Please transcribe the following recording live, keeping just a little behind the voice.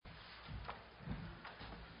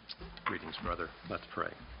Greetings, brother. Let's pray.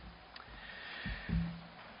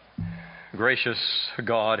 Gracious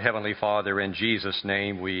God, Heavenly Father, in Jesus'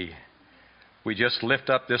 name, we just lift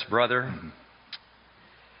up this brother.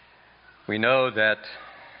 We know that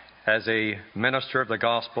as a minister of the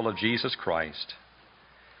gospel of Jesus Christ,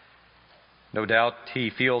 no doubt he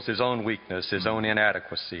feels his own weakness, his own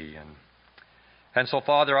inadequacy. And so,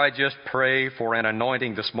 Father, I just pray for an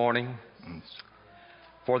anointing this morning,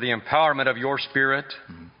 for the empowerment of your Spirit,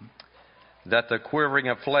 that the quivering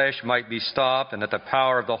of flesh might be stopped and that the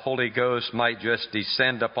power of the Holy Ghost might just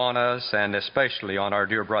descend upon us and especially on our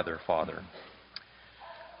dear brother, Father.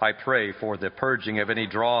 I pray for the purging of any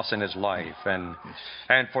dross in his life and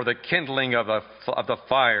for the kindling of the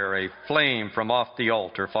fire, a flame from off the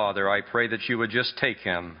altar, Father. I pray that you would just take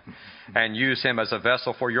him and use him as a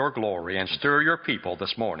vessel for your glory and stir your people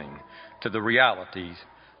this morning to the realities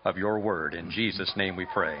of your word. In Jesus' name we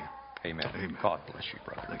pray. Amen. Amen. God bless you,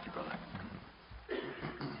 brother. Thank you, brother.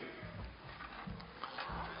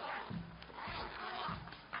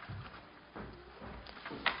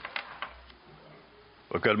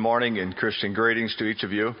 Well, good morning and Christian greetings to each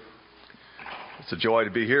of you. It's a joy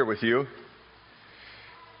to be here with you.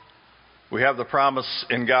 We have the promise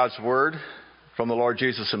in God's Word from the Lord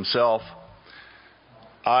Jesus Himself,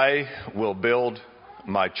 I will build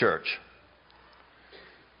my church.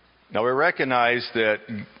 Now, we recognize that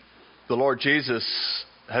the Lord Jesus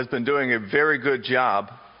has been doing a very good job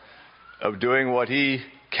of doing what He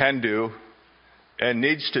can do and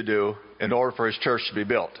needs to do in order for His church to be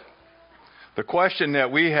built. The question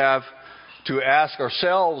that we have to ask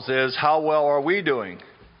ourselves is, how well are we doing?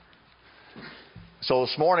 So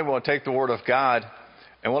this morning we'll take the Word of God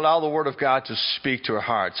and we'll allow the Word of God to speak to our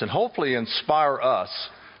hearts and hopefully inspire us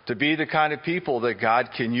to be the kind of people that God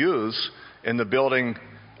can use in the building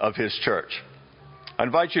of His church. I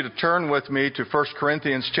invite you to turn with me to 1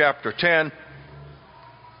 Corinthians chapter 10.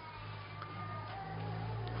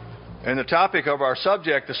 And the topic of our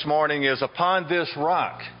subject this morning is Upon This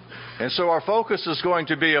Rock. And so our focus is going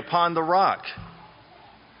to be upon the rock.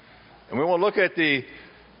 And we will look at the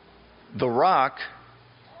rock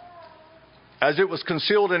as it was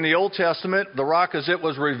concealed in the Old Testament, the rock as it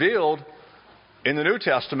was revealed in the New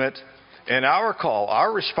Testament, and our call,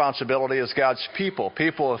 our responsibility as God's people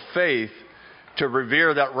of faith, to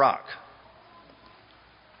revere that rock.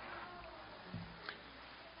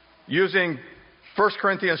 Using 1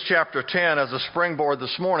 Corinthians chapter 10 as a springboard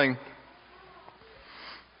this morning,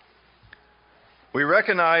 we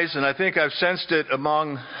recognize, and I think I've sensed it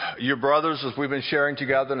among you brothers as we've been sharing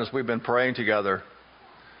together and as we've been praying together,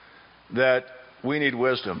 that we need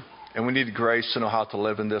wisdom and we need grace to know how to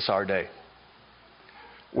live in this our day.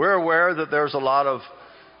 We're aware that there's a lot of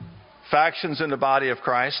factions in the body of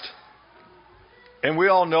Christ, and we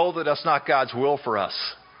all know that that's not God's will for us.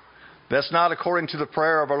 That's not according to the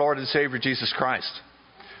prayer of our Lord and Savior Jesus Christ.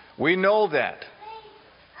 We know that.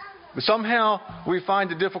 But somehow we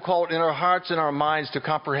find it difficult in our hearts and our minds to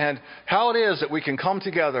comprehend how it is that we can come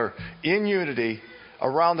together in unity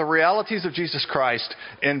around the realities of Jesus Christ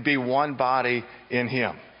and be one body in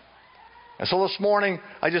Him. And so this morning,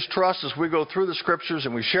 I just trust as we go through the Scriptures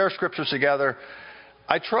and we share Scriptures together,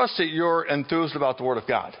 I trust that you're enthused about the Word of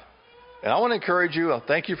God. And I want to encourage you,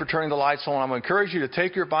 thank you for turning the lights on. I'm going to encourage you to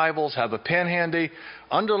take your Bibles, have a pen handy,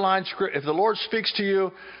 underline Scripture. If the Lord speaks to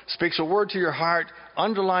you, speaks a word to your heart,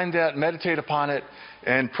 underline that, meditate upon it,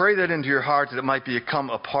 and pray that into your heart that it might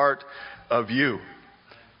become a part of you.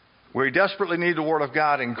 We desperately need the Word of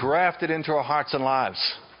God and graft it into our hearts and lives.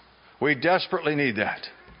 We desperately need that.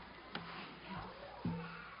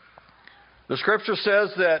 The Scripture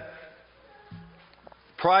says that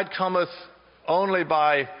pride cometh only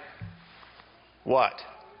by what?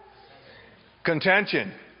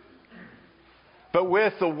 Contention. But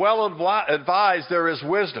with the well-advised, there is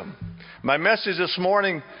wisdom. My message this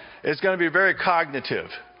morning is going to be very cognitive.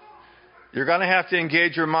 You're going to have to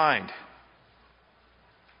engage your mind.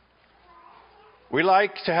 We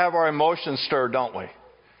like to have our emotions stirred, don't we?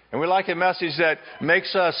 And we like a message that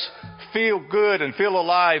makes us feel good and feel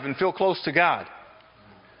alive and feel close to God.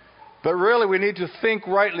 But really, we need to think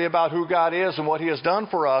rightly about who God is and what He has done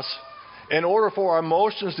for us in order for our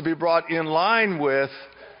emotions to be brought in line with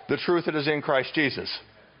the truth that is in Christ Jesus.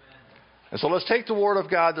 And so let's take the Word of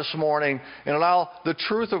God this morning and allow the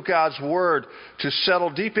truth of God's Word to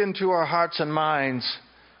settle deep into our hearts and minds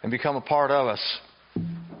and become a part of us.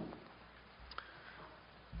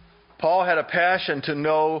 Paul had a passion to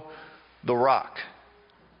know the rock.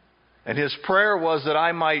 And his prayer was that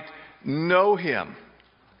I might know Him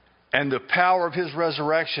and the power of His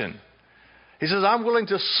resurrection. He says, I'm willing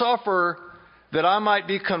to suffer that I might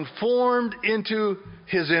be conformed into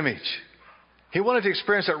His image. He wanted to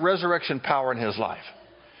experience that resurrection power in his life.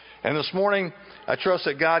 And this morning, I trust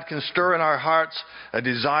that God can stir in our hearts a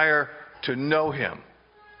desire to know Him,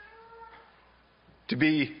 to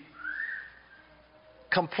be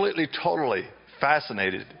completely, totally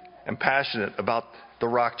fascinated and passionate about the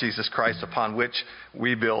rock, Jesus Christ, upon which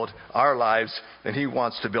we build our lives, and He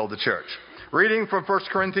wants to build the church. Reading from 1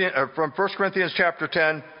 Corinthians chapter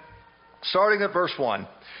 10, starting at verse 1.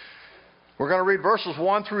 We're going to read verses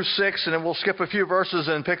 1 through 6, and then we'll skip a few verses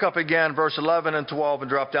and pick up again verse 11 and 12 and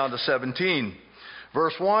drop down to 17.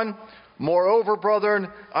 Verse 1, moreover, brethren,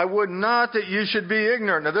 I would not that you should be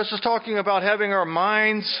ignorant. Now, this is talking about having our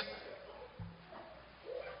minds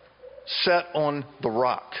set on the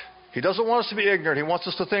rock. He doesn't want us to be ignorant. He wants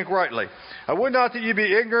us to think rightly. I would not that you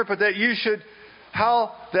be ignorant, but that you should,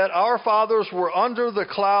 how that our fathers were under the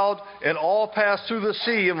cloud and all passed through the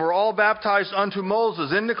sea and were all baptized unto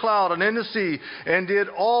Moses in the cloud and in the sea, and did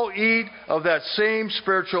all eat of that same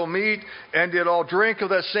spiritual meat, and did all drink of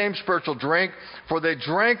that same spiritual drink. For they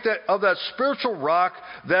drank of that spiritual rock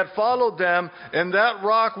that followed them, and that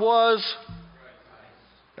rock was,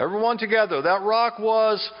 everyone together, that rock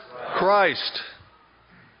was Christ.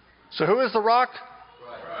 So who is the rock?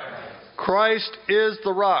 Christ is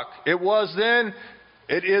the rock. It was then,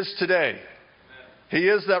 it is today. He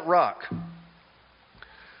is that rock.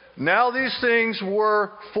 Now these things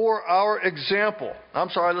were for our example.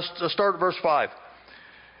 Let's start at verse 5.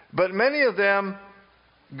 But many of them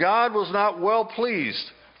God was not well pleased,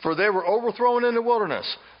 for they were overthrown in the wilderness.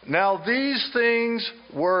 Now these things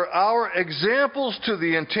were our examples to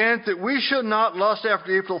the intent that we should not lust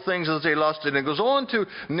after evil things as they lusted. And it goes on to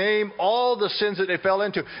name all the sins that they fell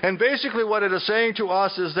into. And basically what it is saying to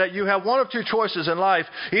us is that you have one of two choices in life.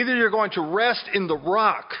 Either you're going to rest in the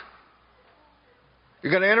rock.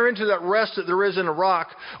 You're going to enter into that rest that there is in the rock,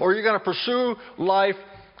 or you're going to pursue life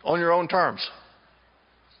on your own terms.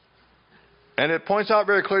 And it points out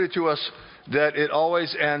very clearly to us that it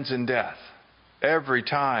always ends in death. Every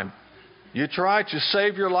time you try to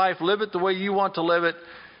save your life, live it the way you want to live it,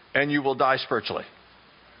 and you will die spiritually.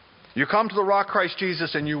 You come to the rock, Christ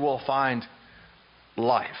Jesus, and you will find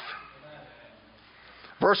life.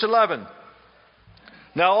 Verse 11.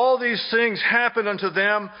 Now all these things happened unto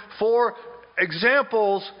them for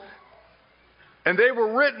examples, and they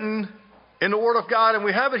were written in the Word of God, and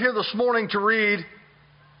we have it here this morning to read,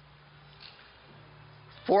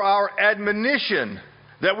 for our admonition,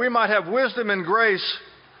 that we might have wisdom and grace,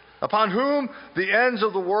 upon whom the ends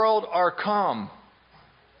of the world are come.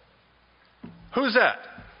 Who's that?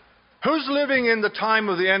 Who's living in the time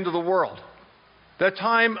of the end of the world? That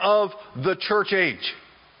time of the church age.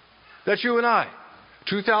 That's you and I.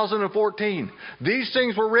 2014. These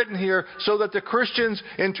things were written here so that the Christians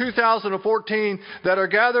in 2014 that are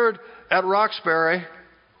gathered at Roxbury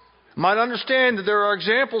might understand that there are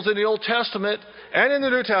examples in the Old Testament and in the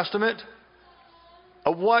New Testament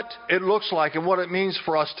of what it looks like and what it means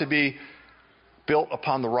for us to be built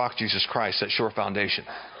upon the rock, Jesus Christ, that sure foundation.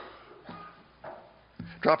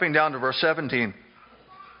 Dropping down to verse 17.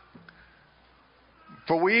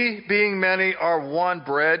 For we, being many, are one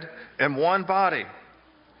bread and one body.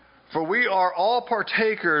 For we are all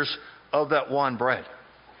partakers of that one bread.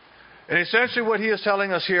 And essentially what he is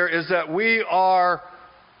telling us here is that we are,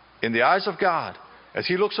 in the eyes of God, as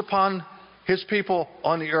He looks upon His people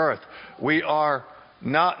on the earth, we are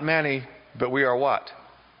not many, but we are what?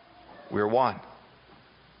 We are one.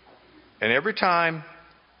 And every time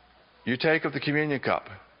you take of the communion cup,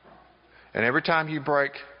 and every time you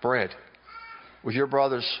break bread with your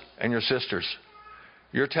brothers and your sisters,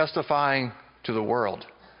 you're testifying to the world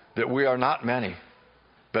that we are not many,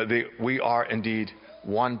 but we are indeed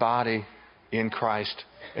one body in Christ,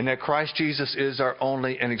 and that Christ Jesus is our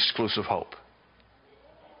only and exclusive hope.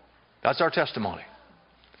 That's our testimony.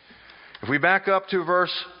 If we back up to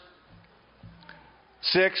verse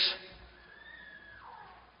 6,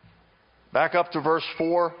 back up to verse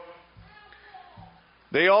 4,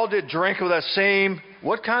 they all did drink of that same.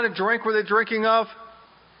 What kind of drink were they drinking of?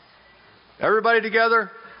 Everybody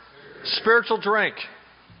together? Spiritual drink.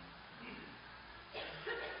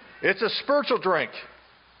 It's a spiritual drink.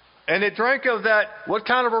 And they drank of that. What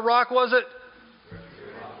kind of a rock was it?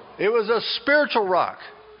 It was a spiritual rock.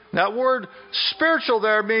 That word spiritual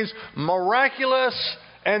there means miraculous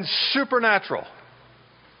and supernatural.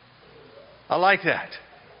 I like that.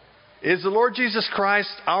 Is the Lord Jesus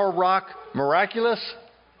Christ our rock miraculous?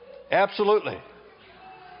 Absolutely.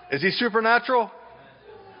 Is He supernatural?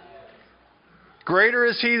 Greater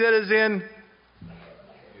is He that is in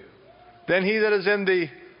than he that is in the...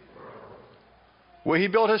 Will He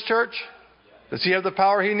build His church? Does He have the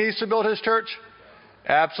power He needs to build His church?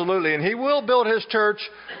 Absolutely. And He will build His church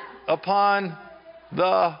upon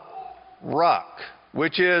the rock,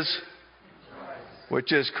 which is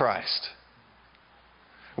Christ.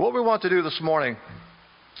 What we want to do this morning,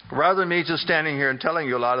 rather than me just standing here and telling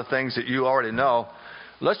you a lot of things that you already know,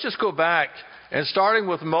 let's just go back and starting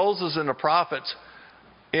with Moses and the prophets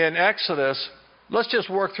in Exodus, let's just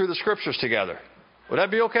work through the Scriptures together. Would that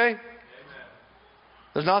be okay? Amen.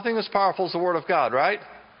 There's nothing as powerful as the Word of God, right?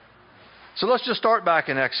 So let's just start back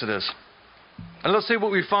in Exodus. And let's see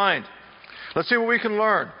what we find. Let's see what we can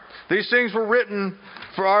learn. These things were written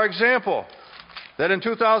for our example, that in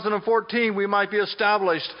 2014 we might be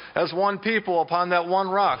established as one people upon that one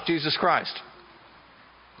rock, Jesus Christ.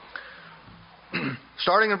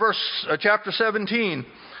 Starting in chapter 17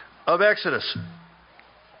 of Exodus.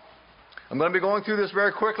 I'm going to be going through this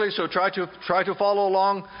very quickly, so try to follow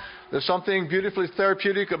along. There's something beautifully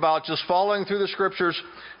therapeutic about just following through the Scriptures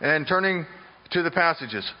and turning to the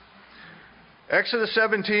passages. Exodus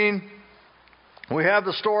 17, we have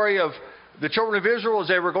the story of the children of Israel as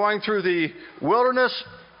they were going through the wilderness.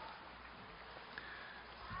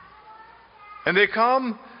 And they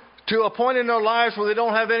come to a point in their lives where they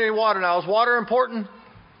don't have any water. Now, is water important?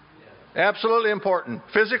 Absolutely important.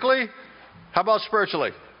 Physically? How about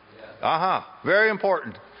spiritually? Very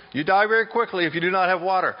important. You die very quickly if you do not have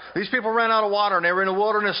water. These people ran out of water and they were in the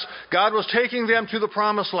wilderness. God was taking them to the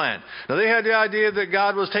promised land. Now they had the idea that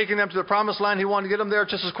God was taking them to the promised land. He wanted to get them there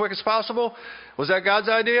just as quick as possible. Was that God's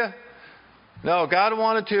idea? No, God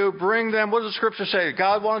wanted to bring them, what does the Scripture say?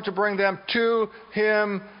 God wanted to bring them to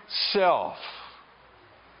Himself.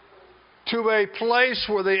 To a place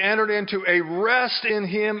where they entered into a rest in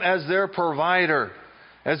Him as their provider.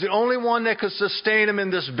 As the only one that could sustain them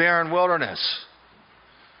in this barren wilderness.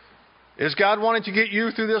 Is God wanting to get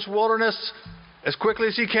you through this wilderness as quickly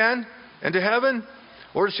as He can into heaven?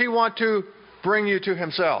 Or does He want to bring you to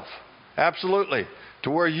Himself? Absolutely.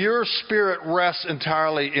 To where your spirit rests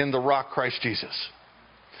entirely in the rock Christ Jesus.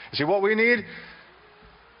 You see, what we need,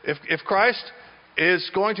 if Christ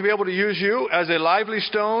is going to be able to use you as a lively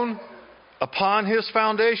stone upon His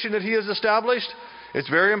foundation that He has established, it's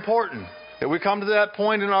very important that we come to that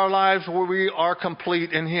point in our lives where we are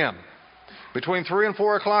complete in Him. Between 3 and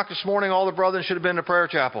 4 o'clock this morning, all the brothers should have been in the prayer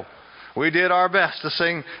chapel. We did our best to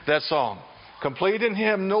sing that song. Complete in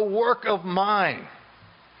Him, no work of mine.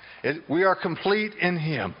 We are complete in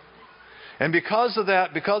Him. And because of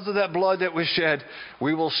that blood that was shed,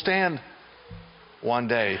 we will stand one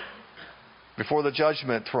day before the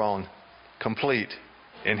judgment throne, complete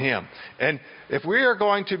in Him. And if we are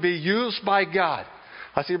going to be used by God,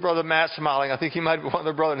 I see Brother Matt smiling. I think he might be one of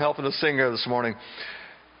the brothers helping us sing here this morning.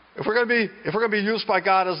 If we're going to be used by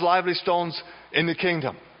God as lively stones in the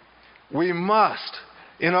kingdom, we must,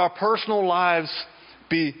 in our personal lives,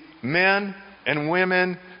 be men and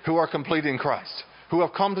women who are complete in Christ, who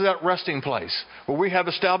have come to that resting place where we have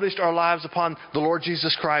established our lives upon the Lord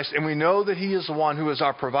Jesus Christ, and we know that He is the one who is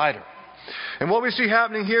our provider. And what we see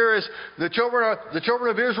happening here is the children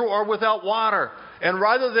of Israel are without water, and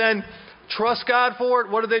rather than trust God for it,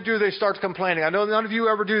 what do? They start complaining. I know none of you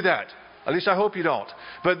ever do that. At least I hope you don't.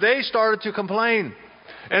 But they started to complain.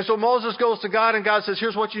 And so Moses goes to God, and God says,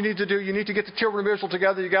 here's what you need to do. You need to get the children of Israel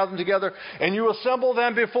together. You gather them together, and you assemble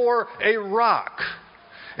them before a rock.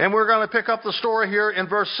 And we're going to pick up the story here in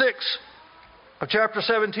verse 6 of chapter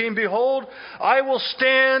 17. Behold, I will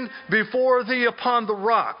stand before thee upon the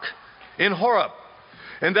rock in Horeb.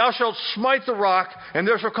 And thou shalt smite the rock, and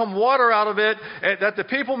there shall come water out of it, that the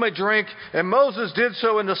people may drink. And Moses did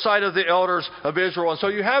so in the sight of the elders of Israel. And so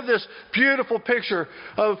you have this beautiful picture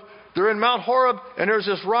of, they're in Mount Horeb, and there's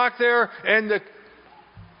this rock there, and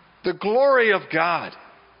the glory of God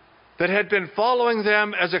that had been following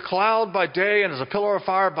them as a cloud by day and as a pillar of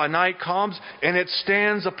fire by night comes, and it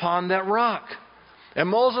stands upon that rock. And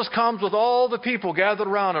Moses comes with all the people gathered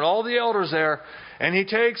around and all the elders there, and he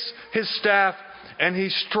takes his staff, and he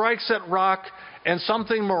strikes that rock, and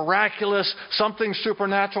something miraculous, something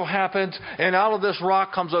supernatural happens, and out of this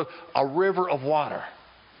rock comes a river of water.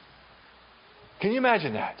 Can you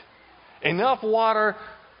imagine that? Enough water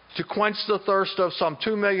to quench the thirst of some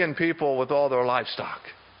 2 million people with all their livestock.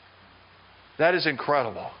 That is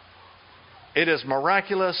incredible. It is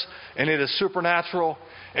miraculous, and it is supernatural,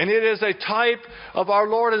 and it is a type of our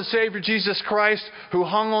Lord and Savior Jesus Christ, who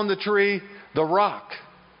hung on the tree, the rock,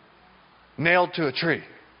 nailed to a tree,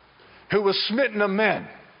 who was smitten of men.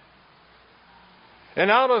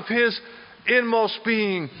 And out of His inmost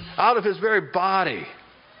being, out of His very body,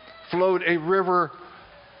 flowed a river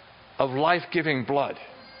of life-giving blood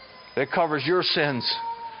that covers your sins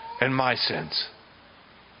and my sins.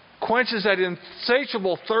 quenches that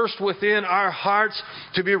insatiable thirst within our hearts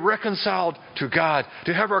to be reconciled to God,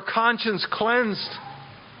 to have our conscience cleansed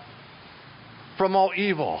from all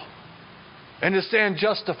evil, and to stand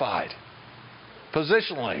justified,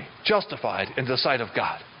 positionally justified in the sight of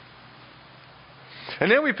God.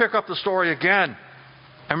 And then we pick up the story again.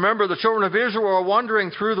 And remember, the children of Israel are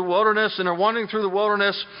wandering through the wilderness, and they're wandering through the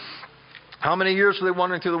wilderness. How many years are they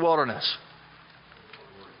wandering through the wilderness?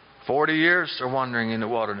 40 years they're wandering in the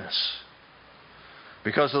wilderness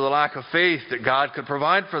because of the lack of faith that God could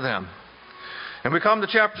provide for them. And we come to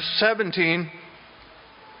chapter 17.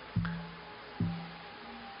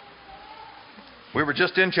 We were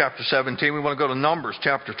just in chapter 17. We want to go to Numbers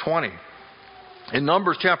chapter 20. In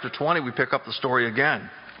Numbers chapter 20, we pick up the story again.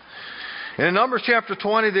 And in Numbers chapter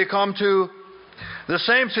 20, they come to the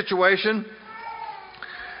same situation.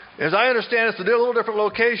 As I understand, it's a little different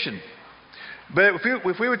location. But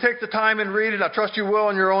if we would take the time and read it, I trust you will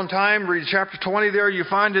in your own time, read chapter 20 there, you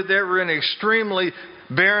find that they were in an extremely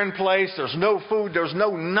barren place. There's no food, there's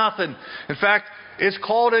no nothing. In fact, it's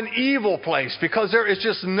called an evil place because there is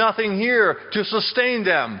just nothing here to sustain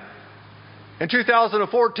them. In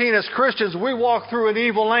 2014, as Christians, we walk through an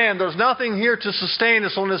evil land. There's nothing here to sustain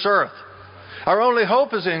us on this earth. Our only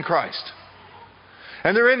hope is in Christ.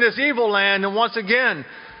 And they're in this evil land, and once again,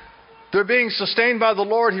 they're being sustained by the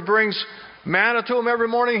Lord. He brings manna to them every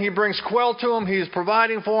morning. He brings quail to them. He's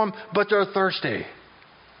providing for them. But they're thirsty.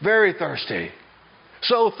 Very thirsty.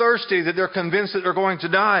 So thirsty that they're convinced that they're going to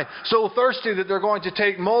die. So thirsty that they're going to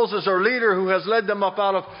take Moses, their leader, who has led them up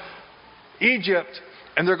out of Egypt,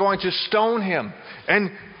 and they're going to stone him.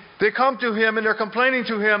 And they come to him and they're complaining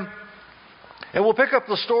to him. And we'll pick up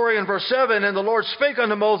the story in verse 7. And the Lord spake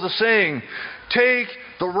unto Moses, saying, Take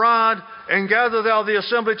the rod, and gather thou the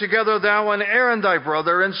assembly together, thou and Aaron thy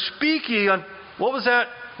brother, and speak ye on... What was that?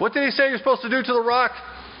 What did he say you're supposed to do to the rock?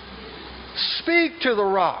 Speak to the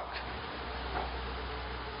rock.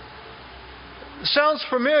 Sounds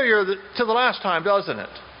familiar to the last time, doesn't it?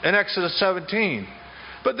 In Exodus 17.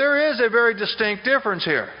 But there is a very distinct difference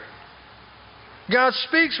here. God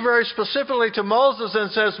speaks very specifically to Moses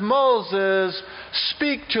and says, Moses,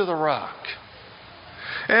 speak to the rock.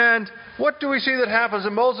 And what do we see that happens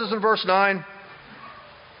in Moses in verse 9?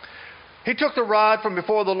 He took the rod from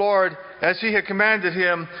before the Lord as he had commanded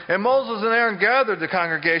him. And Moses and Aaron gathered the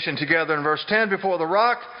congregation together in verse 10 before the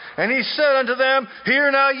rock. And he said unto them,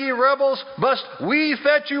 Hear now, ye rebels, must we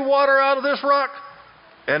fetch you water out of this rock?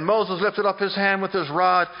 And Moses lifted up his hand with his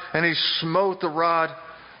rod, and he smote the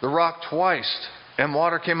rock twice. And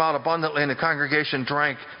water came out abundantly, and the congregation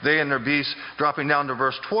drank, they and their beasts. Dropping down to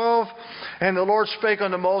verse 12. And the Lord spake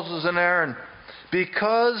unto Moses and Aaron,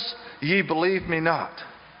 Because ye believe me not,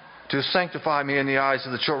 to sanctify me in the eyes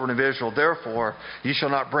of the children of Israel, therefore ye shall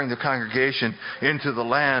not bring the congregation into the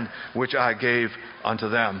land which I gave unto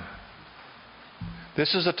them.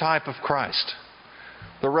 This is a type of Christ,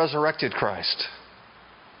 the resurrected Christ.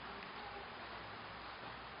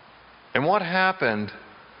 And what happened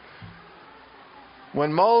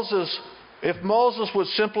when if Moses would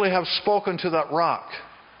simply have spoken to that rock,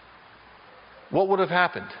 what would have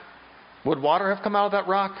happened? Would water have come out of that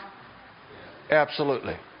rock?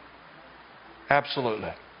 Absolutely.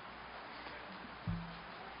 Absolutely.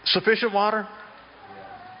 Sufficient water?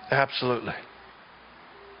 Absolutely.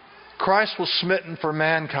 Christ was smitten for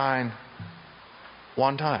mankind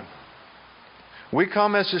one time. We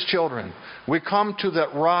come as His children. We come to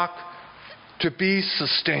that rock to be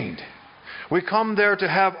sustained. We come there to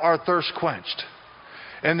have our thirst quenched.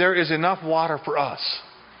 And there is enough water for us.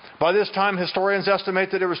 By this time, historians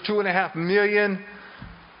estimate that there was 2.5 million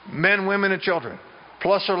men, women, and children,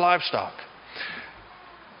 plus their livestock.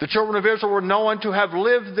 The children of Israel were known to have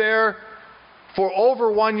lived there for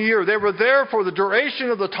over 1 year. They were there for the duration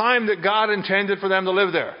of the time that God intended for them to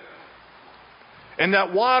live there. And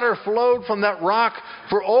that water flowed from that rock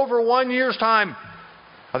for over 1 year's time.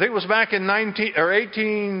 I think it was back in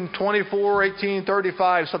 1824,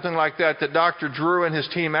 1835, something like that, that Dr. Drew and his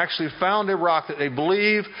team actually found a rock that they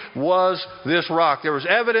believe was this rock. There was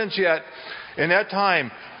evidence yet in that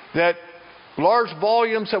time that large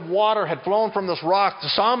volumes of water had flown from this rock. The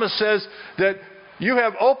psalmist says that you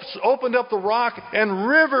have opened up the rock and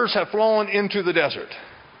rivers have flown into the desert.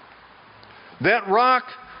 That rock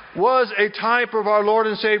was a type of our Lord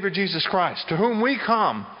and Savior Jesus Christ, to whom we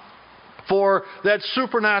come for that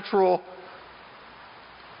supernatural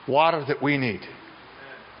water that we need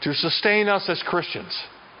to sustain us as Christians.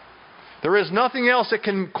 There is nothing else that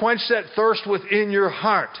can quench that thirst within your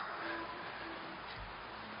heart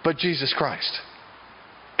but Jesus Christ.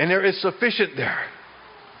 And there is sufficient there.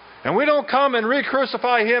 And we don't come and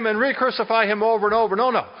re-crucify Him and re-crucify Him over and over.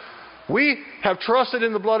 No. We have trusted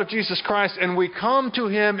in the blood of Jesus Christ, and we come to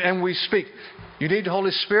Him and we speak. You need the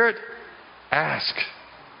Holy Spirit? Ask.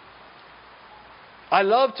 I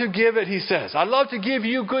love to give it, He says. I love to give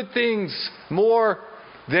you good things more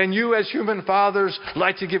than you as human fathers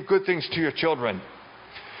like to give good things to your children.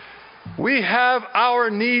 We have our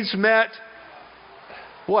needs met,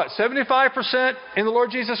 75% in the Lord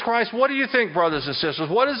Jesus Christ? What do you think, brothers and sisters?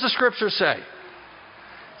 What does the Scripture say?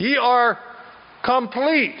 Ye are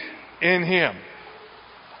complete in Him.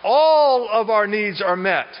 All of our needs are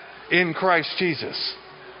met in Christ Jesus.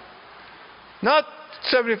 Not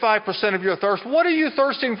 75% of your thirst. What are you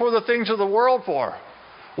thirsting for the things of the world for?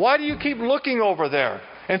 Why do you keep looking over there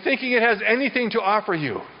and thinking it has anything to offer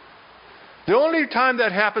you? The only time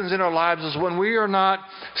that happens in our lives is when we are not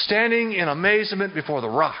standing in amazement before the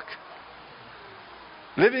rock,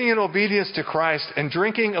 living in obedience to Christ and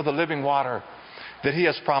drinking of the living water that He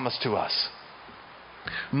has promised to us.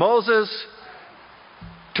 Moses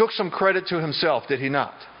took some credit to himself, did he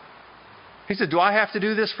not? He said, do I have to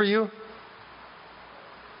do this for you?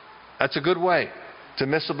 That's a good way to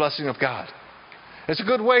miss the blessing of God. It's a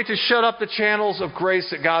good way to shut up the channels of grace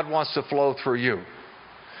that God wants to flow through you.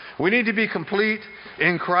 We need to be complete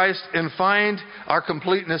in Christ and find our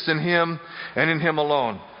completeness in Him and in Him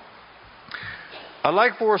alone. I'd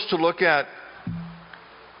like for us to look at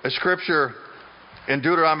a scripture in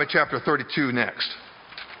Deuteronomy chapter 32 next.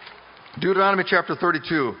 Deuteronomy chapter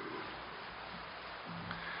 32.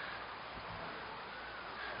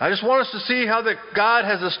 I just want us to see how that God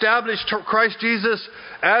has established Christ Jesus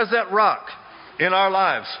as that rock in our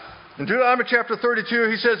lives. In Deuteronomy chapter 32,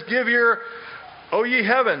 He says, give ear, O ye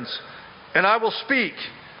heavens, and I will speak.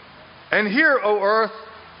 And hear, O earth,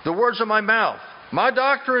 the words of my mouth. My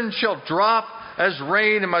doctrine shall drop as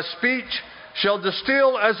rain, and my speech shall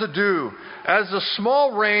distill as the dew, as the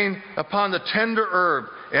small rain upon the tender herb,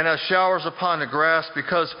 and as showers upon the grass,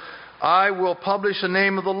 because I will publish the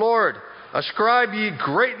name of the Lord. Ascribe ye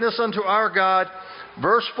greatness unto our God.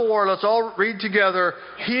 Verse 4, let's all read together.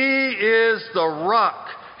 He is the rock.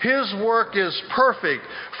 His work is perfect,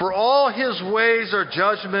 for all His ways are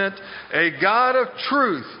judgment, a God of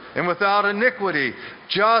truth and without iniquity.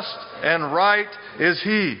 Just and right is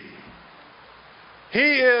He. He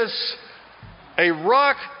is a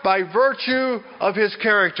rock by virtue of His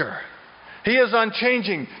character. He is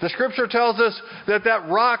unchanging. The Scripture tells us that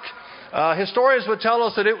rock, historians would tell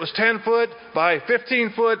us that it was 10 foot by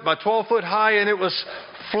 15 foot by 12 foot high, and it was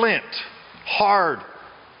flint, hard,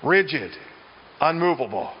 rigid,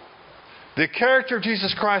 unmovable. The character of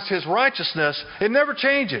Jesus Christ, His righteousness, it never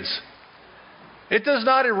changes. It does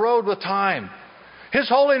not erode with time. His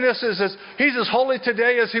holiness He's as holy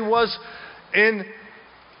today as He was in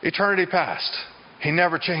eternity past. He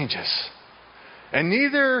never changes. And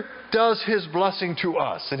neither does His blessing to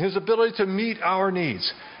us and His ability to meet our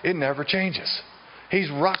needs. It never changes. He's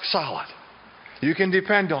rock solid. You can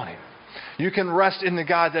depend on Him. You can rest in the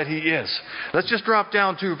God that He is. Let's just drop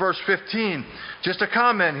down to verse 15. Just a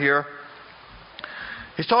comment here.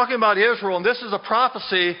 He's talking about Israel, and this is a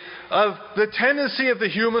prophecy of the tendency of the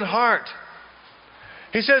human heart.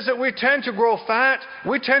 He says that we tend to grow fat.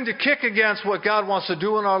 We tend to kick against what God wants to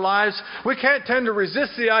do in our lives. We can't tend to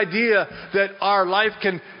resist the idea that our life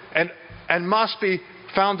can and must be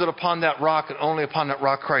founded upon that rock and only upon that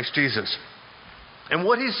rock, Christ Jesus. And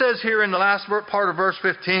what he says here in the last part of verse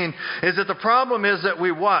 15 is that the problem is that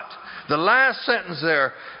we what? The last sentence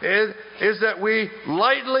there is that we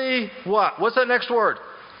lightly what? What's that next word?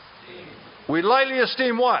 We lightly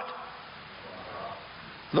esteem what?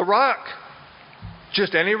 The rock.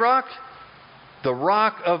 Just any rock? The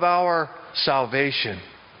rock of our salvation.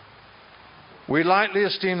 We lightly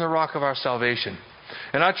esteem the rock of our salvation.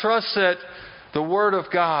 And I trust that the Word of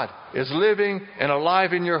God is living and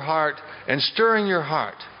alive in your heart and stirring your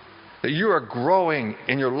heart. That you are growing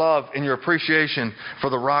in your love and your appreciation for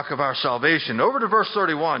the rock of our salvation. Over to verse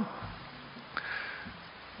 31.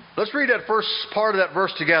 Let's read that first part of that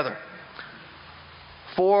verse together.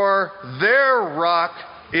 For their rock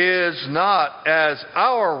is not as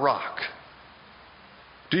our rock.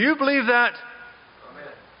 Do you believe that?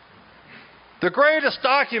 Amen. The greatest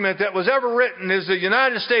document that was ever written is the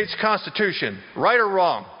United States Constitution. Right or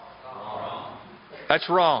wrong? Wrong. That's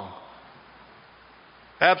wrong.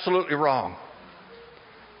 Absolutely wrong.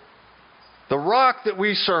 The rock that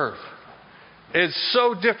we serve is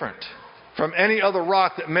so different from any other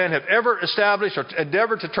rock that men have ever established or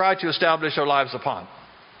endeavored to try to establish their lives upon.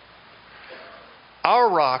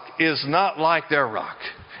 Our rock is not like their rock.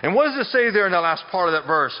 And what does it say there in the last part of that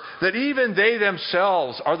verse? That even they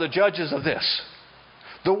themselves are the judges of this.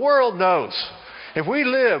 The world knows. If we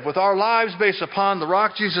live with our lives based upon the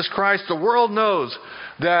rock Jesus Christ, the world knows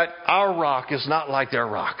that our rock is not like their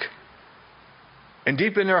rock. And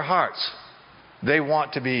deep in their hearts, they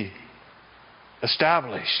want to be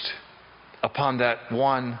established upon that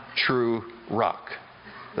one true rock,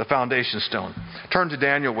 the foundation stone. Turn to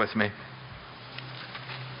Daniel with me.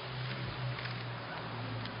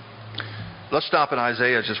 Let's stop in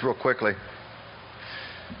Isaiah just real quickly.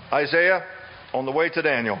 Isaiah, on the way to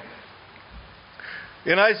Daniel.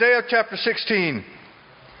 In Isaiah chapter 16,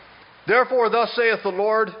 therefore thus saith the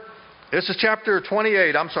Lord, this is chapter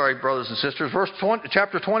 28, I'm sorry, brothers and sisters,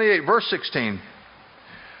 chapter 28, verse 16.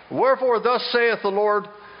 Wherefore thus saith the Lord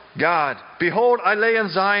God, behold, I lay in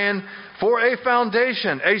Zion for a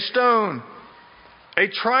foundation, a stone, a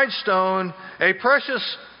tried stone, a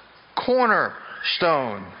precious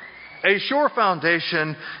cornerstone, a sure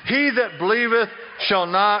foundation. He that believeth shall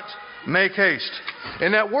not make haste.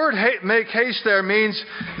 And that word make haste there means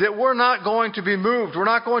that we're not going to be moved. We're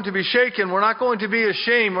not going to be shaken. We're not going to be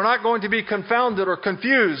ashamed. We're not going to be confounded or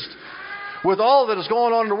confused with all that is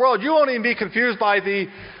going on in the world. You won't even be confused by the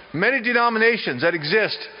many denominations that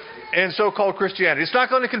exist in so-called Christianity. It's not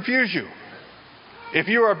going to confuse you if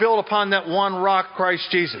you are built upon that one rock, Christ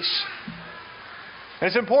Jesus. And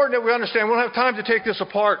it's important that we understand. We don't have time to take this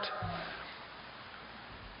apart.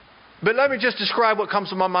 But let me just describe what comes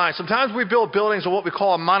to my mind. Sometimes we build buildings on what we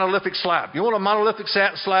call a monolithic slab. You know what a monolithic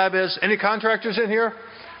slab is? Any contractors in here?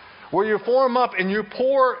 Where you form up and you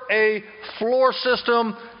pour a floor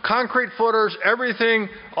system, concrete footers, everything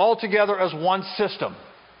all together as one system.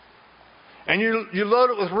 And you load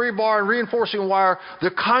it with rebar and reinforcing wire. The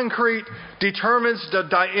concrete determines the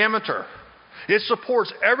diameter. It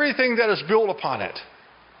supports everything that is built upon it.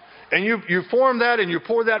 And you form that and you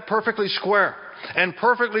pour that perfectly square and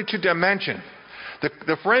perfectly to dimension.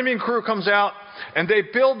 The framing crew comes out and they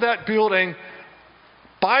build that building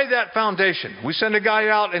by that foundation. We send a guy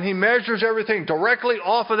out and he measures everything directly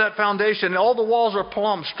off of that foundation. And all the walls are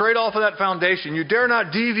plumbed straight off of that foundation. You dare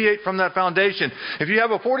not deviate from that foundation. If you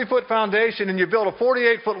have a 40-foot foundation and you build a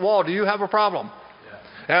 48-foot wall, do you have a problem?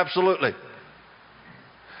 Yeah. Absolutely.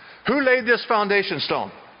 Who laid this foundation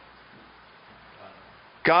stone?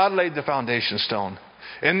 God laid the foundation stone.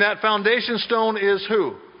 And that foundation stone is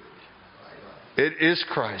who? It is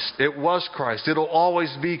Christ. It was Christ. It'll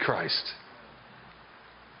always be Christ.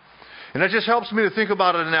 And that just helps me to think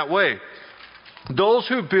about it in that way. Those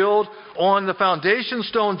who build on the foundation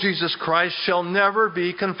stone, Jesus Christ, shall never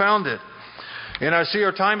be confounded. And I see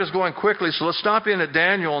our time is going quickly, so let's stop in at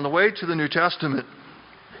Daniel on the way to the New Testament.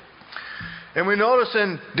 And we notice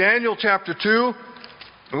in Daniel chapter 2,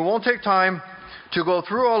 we won't take time to go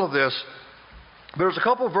through all of this, but there's a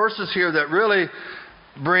couple of verses here that really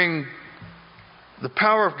bring the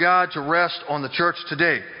power of God to rest on the church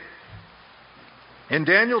today. In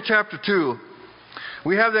Daniel chapter 2,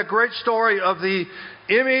 we have that great story of the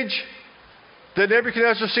image that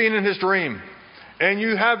Nebuchadnezzar seen in his dream. And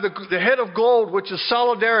you have the head of gold, which is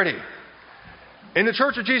solidarity. In the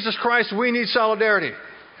Church of Jesus Christ, we need solidarity.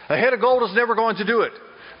 A head of gold is never going to do it.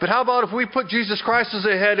 But how about if we put Jesus Christ as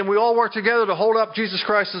a head and we all work together to hold up Jesus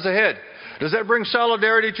Christ as a head? Does that bring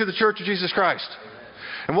solidarity to the Church of Jesus Christ?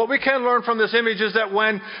 And what we can learn from this image is that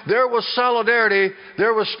when there was solidarity,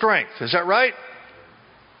 there was strength. Is that right?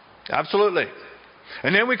 Absolutely.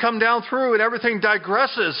 And then we come down through and everything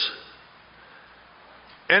digresses.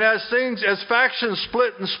 And as factions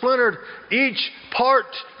split and splintered, each part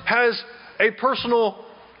has a personal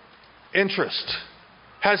interest,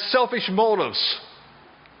 has selfish motives.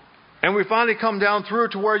 And we finally come down through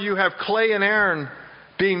to where you have clay and iron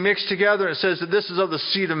being mixed together. It says that this is of the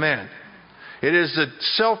seed of man. It is the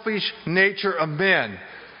selfish nature of men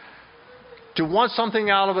to want something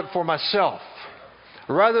out of it for myself,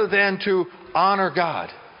 rather than to honor God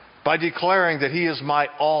by declaring that He is my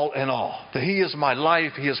all in all, that He is my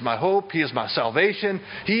life, He is my hope, He is my salvation.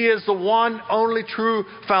 He is the one only true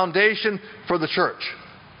foundation for the church.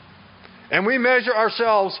 And we measure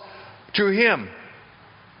ourselves to Him.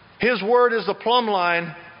 His word is the plumb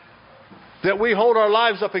line that we hold our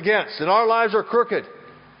lives up against. And our lives are crooked.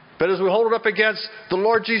 But as we hold it up against the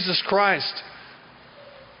Lord Jesus Christ,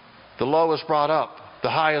 the low is brought up,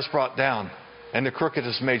 the high is brought down, and the crooked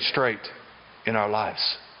is made straight in our lives.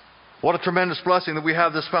 What a tremendous blessing that we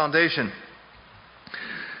have this foundation.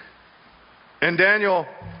 And Daniel,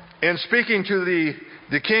 in speaking to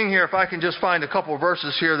the king here, if I can just find a couple of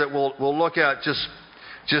verses here that we'll look at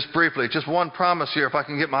just briefly. Just one promise here, if I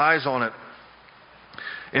can get my eyes on it.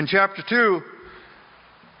 In chapter 2,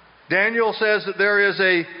 Daniel says that there is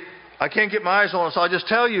I can't get my eyes on it, so I'll just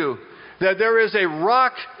tell you that there is a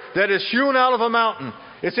rock that is hewn out of a mountain.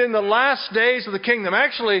 It's in the last days of the kingdom.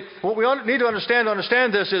 Actually, what we need to understand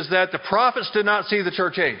this, is that the prophets did not see the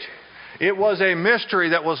church age. It was a mystery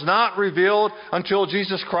that was not revealed until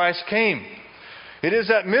Jesus Christ came. It is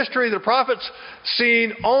that mystery the prophets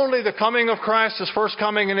seen only the coming of Christ, His first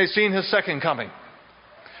coming, and they've seen His second coming.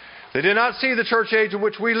 They did not see the church age in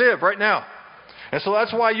which we live right now. And so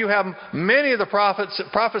that's why you have many of the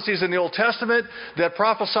prophecies in the Old Testament that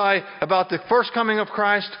prophesy about the first coming of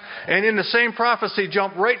Christ, and in the same prophecy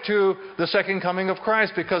jump right to the second coming of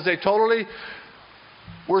Christ, because they totally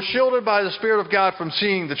were shielded by the Spirit of God from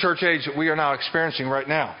seeing the church age that we are now experiencing right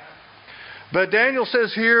now. But Daniel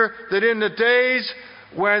says here that in the days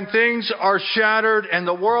when things are shattered and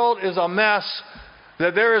the world is a mess,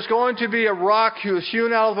 that there is going to be a rock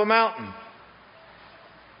hewn out of a mountain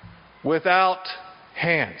without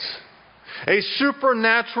hands. A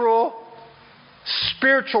supernatural,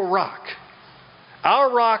 spiritual rock.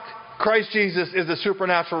 Our rock, Christ Jesus, is a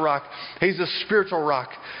supernatural rock. He's a spiritual rock.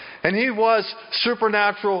 And He was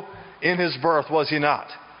supernatural in His birth, was He not?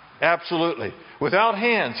 Absolutely. Without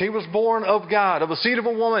hands. He was born of God, of a seed of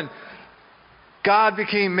a woman. God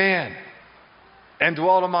became man and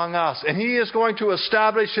dwelt among us. And He is going to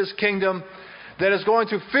establish His kingdom that is going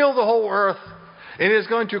to fill the whole earth, and is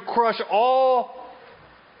going to crush all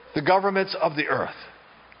the governments of the earth.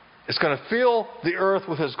 It's going to fill the earth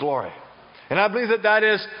with His glory. And I believe that that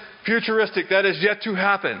is futuristic. That is yet to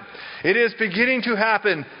happen. It is beginning to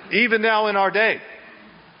happen even now in our day.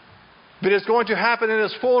 But it's going to happen in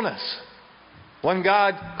its fullness when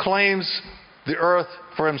God claims the earth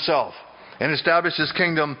for Himself and establishes His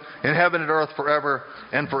kingdom in heaven and earth forever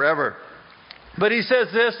and forever. But He says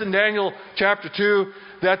this in Daniel chapter 2,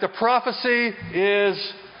 that the prophecy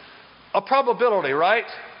is a probability, right?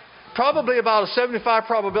 Probably about a 75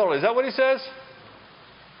 probability. Is that what He says?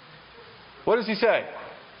 What does He say?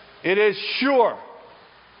 It is sure.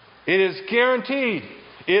 It is guaranteed.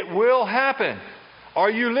 It will happen.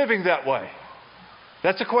 Are you living that way?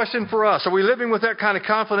 That's a question for us. Are we living with that kind of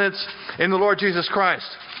confidence in the Lord Jesus Christ?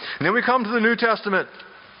 And then we come to the New Testament,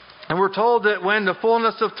 and we're told that when the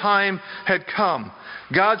fullness of time had come,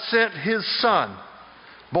 God sent His Son,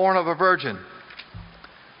 born of a virgin,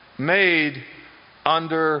 made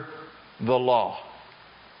under the law.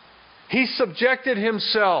 He subjected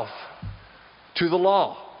Himself to the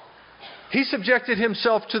law. He subjected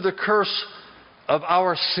Himself to the curse of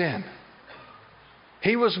our sin.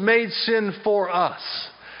 He was made sin for us.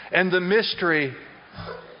 And the mystery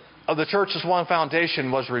of the church's one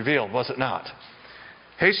foundation was revealed, was it not?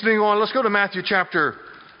 Hastening on, let's go to Matthew chapter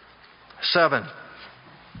 7.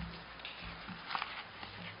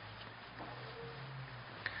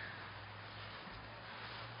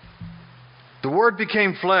 The Word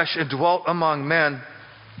became flesh and dwelt among men.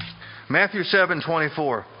 Matthew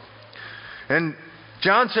 7:24. And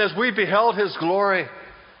John says, we beheld His glory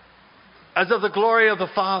as of the glory of the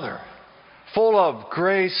Father, full of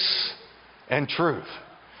grace and truth.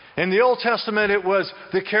 In the Old Testament, it was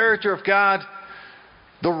the character of God,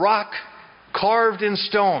 the rock carved in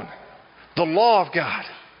stone, the law of God.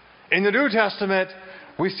 In the New Testament,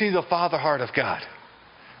 we see the Father heart of God,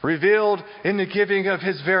 revealed in the giving of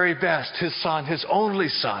His very best, His Son, His only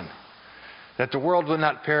Son, that the world would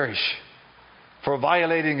not perish for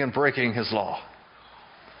violating and breaking His law.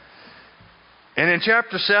 And in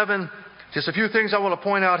chapter 7, just a few things I want to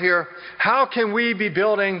point out here. How can we be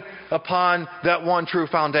building upon that one true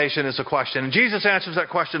foundation is the question. And Jesus answers that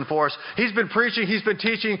question for us. He's been preaching, He's been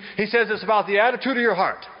teaching. He says it's about the attitude of your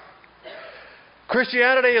heart.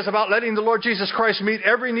 Christianity is about letting the Lord Jesus Christ meet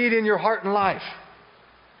every need in your heart and life.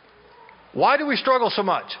 Why do we struggle so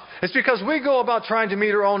much? It's because we go about trying to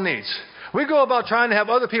meet our own needs. We go about trying to have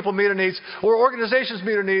other people meet our needs, or organizations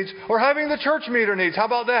meet our needs, or having the church meet our needs. How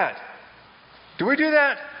about that? Do we do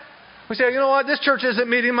that? We say, you know what, this church isn't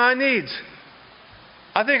meeting my needs.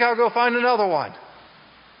 I think I'll go find another one.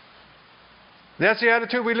 That's the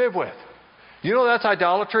attitude we live with. You know that's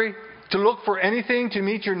idolatry? To look for anything to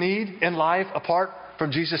meet your need in life apart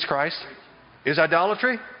from Jesus Christ is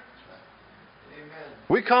idolatry.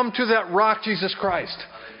 We come to that rock, Jesus Christ,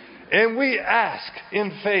 and we ask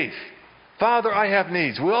in faith, Father, I have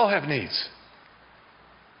needs. We all have needs.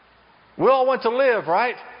 We all want to live,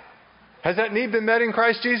 right? Has that need been met in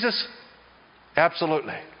Christ Jesus?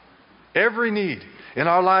 Absolutely. Every need in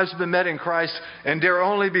our lives has been met in Christ, and dare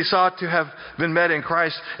only be sought to have been met in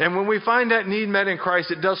Christ. And when we find that need met in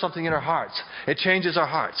Christ, it does something in our hearts. It changes our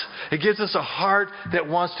hearts. It gives us a heart that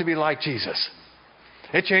wants to be like Jesus.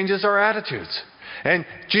 It changes our attitudes. And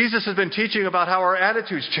Jesus has been teaching about how our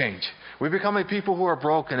attitudes change. We become a people who are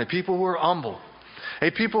broken, a people who are humble, a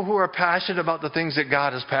people who are passionate about the things that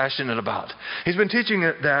God is passionate about. He's been teaching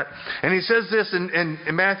that. And he says this in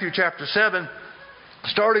Matthew chapter 7,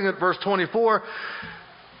 starting at verse 24.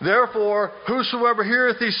 Therefore, whosoever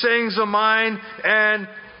heareth these sayings of mine and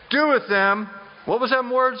doeth them, what was that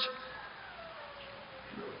words?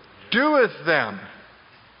 Doeth them.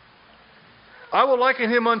 I will liken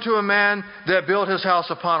him unto a man that built his house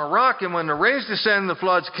upon a rock, and when the rains descended, the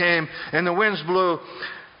floods came, and the winds blew.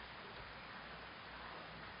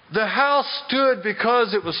 The house stood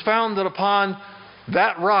because it was founded upon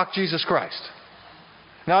that rock, Jesus Christ.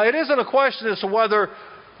 Now, it isn't a question as to whether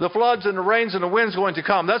the floods and the rains and the winds are going to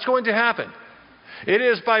come. That's going to happen. It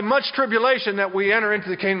is by much tribulation that we enter into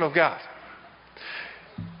the kingdom of God.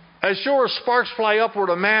 As sure as sparks fly upward,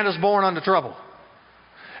 a man is born unto trouble.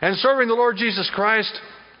 And serving the Lord Jesus Christ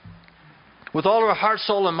with all our heart,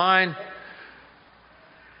 soul, and mind,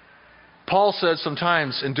 Paul said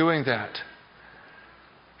sometimes in doing that,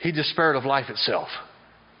 he despaired of life itself.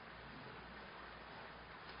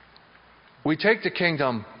 We take the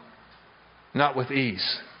kingdom not with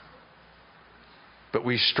ease, but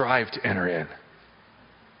we strive to enter in.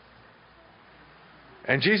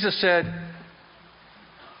 And Jesus said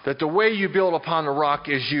that the way you build upon the rock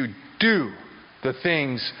is you do the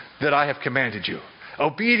things that I have commanded you.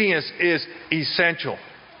 Obedience is essential.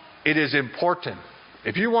 It is important.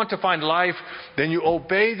 If you want to find life, then you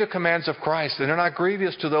obey the commands of Christ. And they're not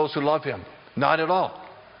grievous to those who love Him. Not at all.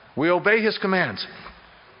 We obey His commands.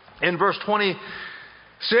 In verse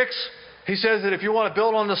 26, he says that if you want to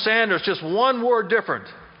build on the sand, there's just one word different.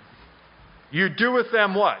 You do with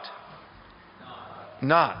them what?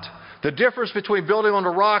 Not. The difference between building on the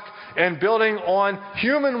rock and building on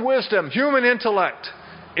human wisdom, human intellect,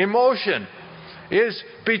 emotion, is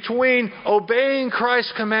between obeying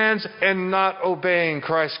Christ's commands and not obeying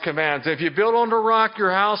Christ's commands. If you build on the rock,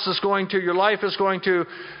 your life is going to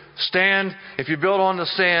stand. If you build on the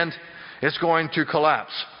sand, it's going to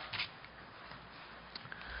collapse.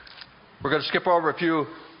 We're going to skip over a few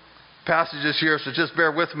passages here, so just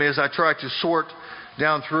bear with me as I try to sort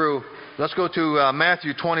down through. Let's go to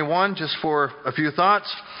Matthew 21 just for a few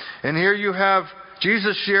thoughts. And here you have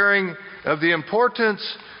Jesus sharing of the importance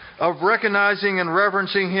of recognizing and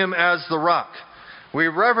reverencing Him as the rock. We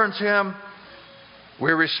reverence Him.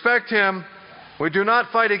 We respect Him. We do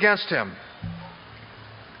not fight against Him.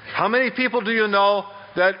 How many people do you know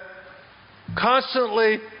that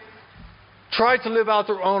constantly try to live out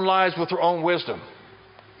their own lives with their own wisdom?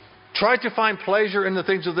 Try to find pleasure in the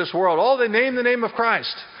things of this world. Oh, they name the name of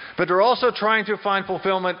Christ, but they're also trying to find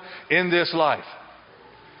fulfillment in this life.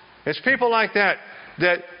 It's people like that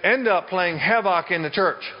that end up playing havoc in the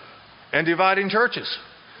church and dividing churches,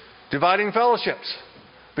 dividing fellowships,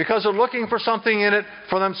 because they're looking for something in it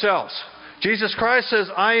for themselves. Jesus Christ says,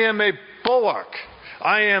 I am a bulwark.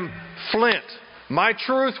 I am flint. My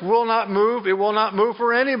truth will not move. It will not move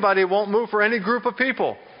for anybody. It won't move for any group of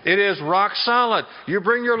people. It is rock solid. You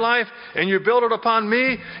bring your life and you build it upon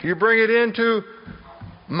me. You bring it into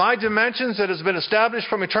my dimensions that has been established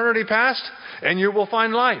from eternity past, and you will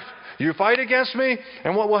find life. You fight against me,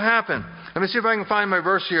 and what will happen? Let me see if I can find my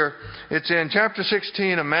verse here. It's in chapter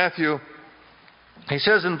 16 of Matthew. He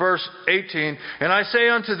says in verse 18, and I say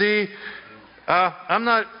unto thee, I'm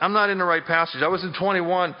not in the right passage. I was in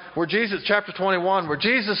 21, chapter 21, where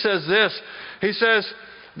Jesus says this. He says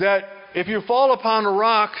that if you fall upon a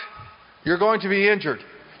rock, you're going to be injured.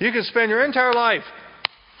 You can spend your entire life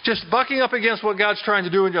just bucking up against what God's trying to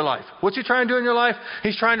do in your life. What's He trying to do in your life?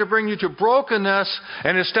 He's trying to bring you to brokenness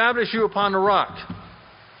and establish you upon the rock.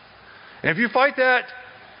 And if you fight that,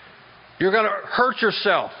 you're going to hurt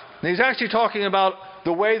yourself. And He's actually talking about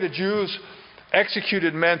the way the Jews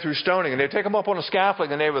executed men through stoning. And they'd take them up on a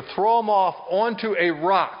scaffolding and they would throw them off onto a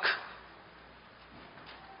rock.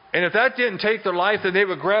 And if that didn't take their life, then they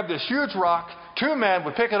would grab this huge rock. Two men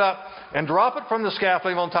would pick it up and drop it from the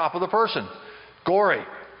scaffolding on top of the person. Gory.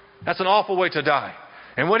 That's an awful way to die.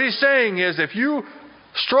 And what He's saying is, if you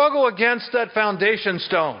struggle against that foundation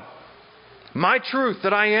stone, my truth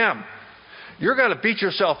that I am, you're going to beat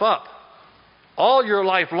yourself up all your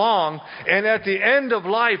life long. And at the end of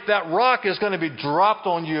life, that rock is going to be dropped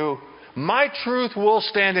on you. My truth will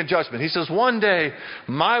stand in judgment. He says, one day,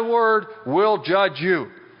 my word will judge you.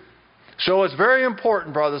 So it's very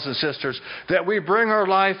important, brothers and sisters, that we bring our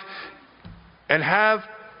life and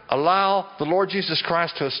allow the Lord Jesus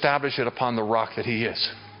Christ to establish it upon the rock that He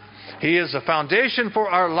is. He is the foundation for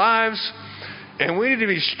our lives, and we need to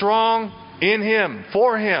be strong in Him,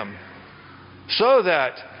 for Him, so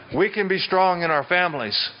that we can be strong in our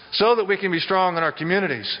families, so that we can be strong in our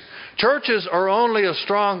communities. Churches are only as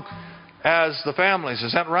strong as the families.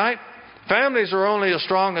 Is that right? Families are only as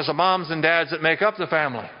strong as the moms and dads that make up the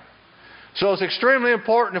family. So it's extremely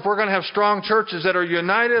important, if we're going to have strong churches that are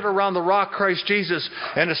united around the rock Christ Jesus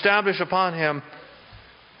and established upon Him,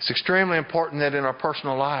 it's extremely important that in our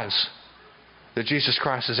personal lives that Jesus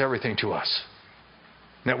Christ is everything to us.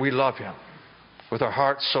 And that we love Him with our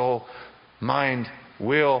heart, soul, mind,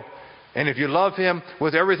 will. And if you love Him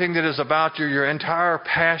with everything that is about you, your entire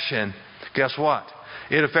passion, guess what?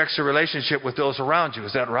 It affects the relationship with those around you.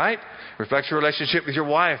 Is that right? It affects your relationship with your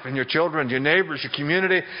wife and your children, your neighbors, your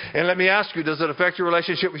community. And let me ask you, does it affect your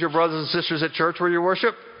relationship with your brothers and sisters at church where you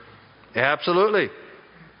worship? Absolutely.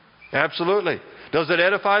 Absolutely. Does it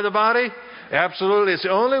edify the body? Absolutely. It's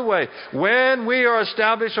the only way. When we are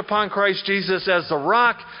established upon Christ Jesus as the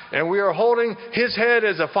rock, and we are holding His head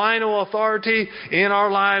as a final authority in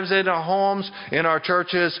our lives, in our homes, in our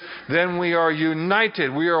churches, then we are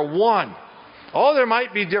united. We are one. Oh, there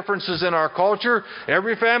might be differences in our culture.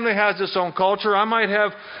 Every family has its own culture. I might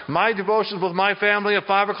have my devotions with my family at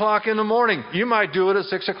 5 o'clock in the morning. You might do it at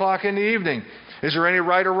 6 o'clock in the evening. Is there any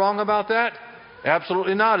right or wrong about that?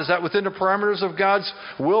 Absolutely not. Is that within the parameters of God's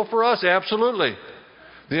will for us? Absolutely.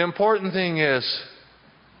 The important thing is,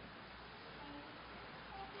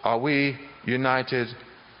 are we united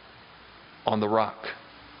on the rock?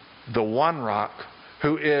 The one rock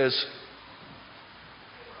who is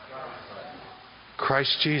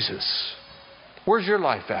Christ Jesus. Where's your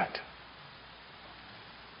life at?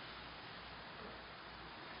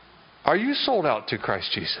 Are you sold out to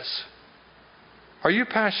Christ Jesus? Are you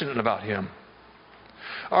passionate about Him?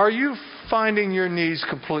 Are you finding your needs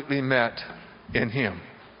completely met in Him?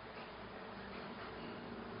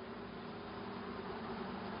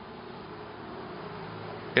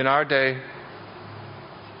 In our day,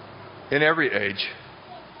 in every age,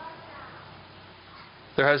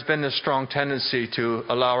 there has been this strong tendency to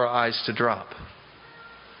allow our eyes to drop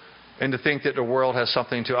and to think that the world has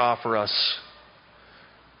something to offer us.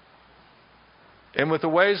 And with the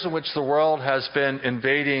ways in which the world has been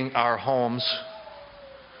invading our homes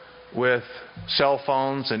with cell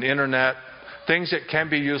phones and internet, things that can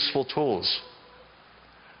be useful tools,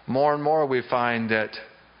 more and more we find that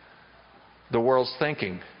the world's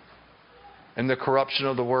thinking and the corruption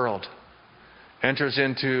of the world enters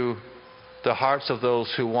into the hearts of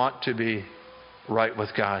those who want to be right with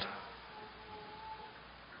God.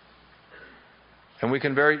 And we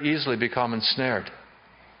can very easily become ensnared.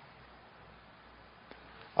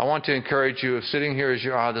 I want to encourage you, if sitting here as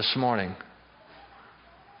you are this morning,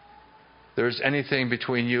 there's anything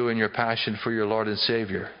between you and your passion for your Lord and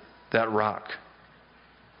Savior, that rock,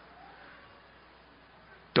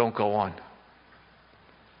 don't go on.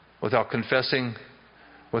 Without confessing,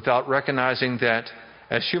 without recognizing that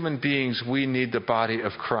as human beings, we need the body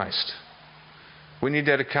of Christ. We need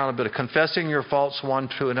that accountability. Confessing your faults one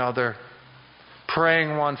to another.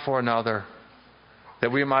 Praying one for another.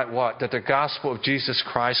 That we might what? That the gospel of Jesus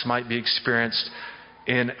Christ might be experienced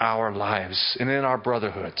in our lives and in our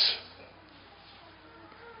brotherhoods.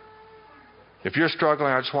 If you're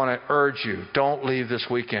struggling, I just want to urge you, don't leave this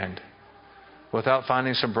weekend without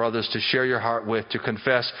finding some brothers to share your heart with, to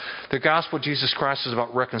confess. The gospel of Jesus Christ is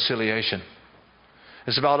about reconciliation.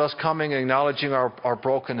 It's about us coming and acknowledging our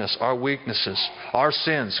brokenness, our weaknesses, our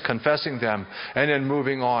sins, confessing them, and then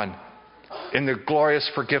moving on in the glorious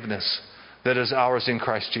forgiveness that is ours in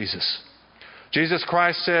Christ Jesus. Jesus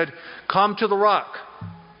Christ said, "Come to the rock."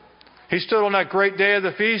 He stood on that great day of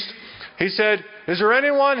the feast. He said, "Is there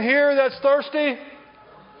anyone here that's thirsty?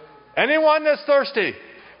 Anyone that's thirsty?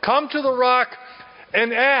 Come to the rock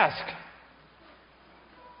and ask,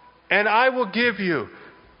 and I will give you.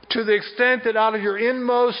 To the extent that out of your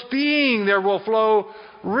inmost being there will flow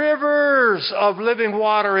rivers of living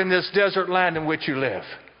water in this desert land in which you live.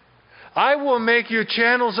 I will make you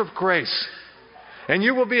channels of grace. And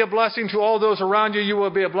you will be a blessing to all those around you. You will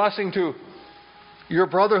be a blessing to your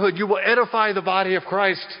brotherhood. You will edify the body of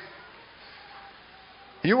Christ.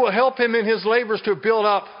 You will help Him in His labors to build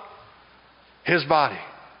up His body."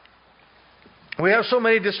 We have so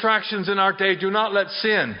many distractions in our day. Do not let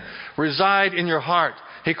sin reside in your heart.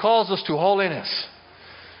 He calls us to holiness.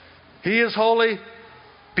 He is holy.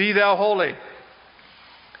 Be thou holy.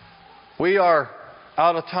 We are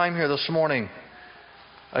out of time here this morning.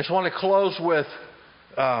 I just want to close with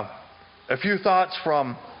a few thoughts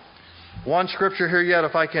from one scripture here yet,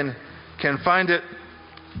 if I can find it.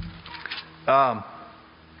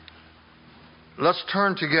 Let's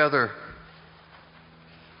turn together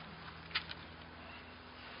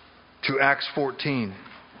to Acts 14.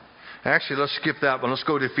 Actually, let's skip that one. Let's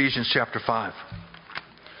go to Ephesians chapter 5.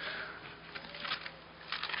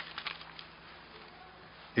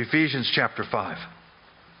 Ephesians chapter 5.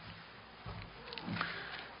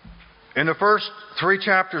 In the first 3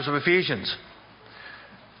 chapters of Ephesians,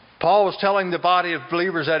 Paul was telling the body of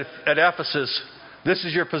believers at Ephesus, this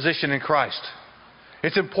is your position in Christ.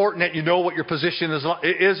 It's important that you know what your position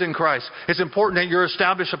is in Christ. It's important that you're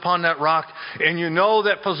established upon that rock, and you know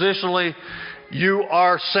that positionally you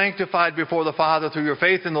are sanctified before the Father through your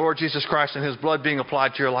faith in the Lord Jesus Christ and His blood being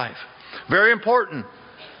applied to your life. Very important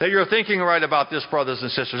that you're thinking right about this, brothers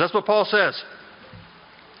and sisters. That's what Paul says.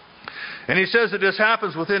 And he says that this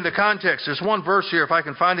happens within the context. There's one verse here, if I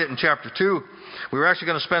can find it, in chapter 2. We were actually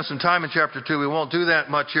going to spend some time in chapter 2. We won't do that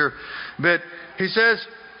much here. But he says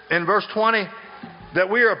in verse 20 that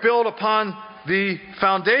we are built upon the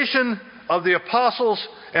foundation of the apostles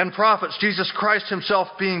and prophets, Jesus Christ Himself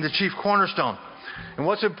being the chief cornerstone. And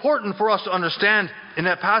what's important for us to understand in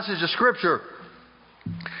that passage of Scripture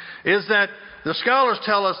is that the scholars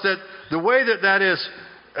tell us that the way that is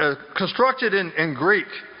constructed in Greek,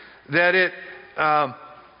 that it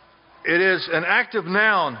is an active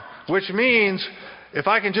noun, which means, if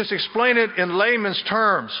I can just explain it in layman's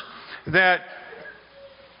terms, that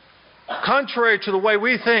contrary to the way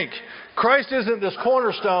we think, Christ isn't this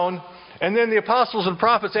cornerstone and then the apostles and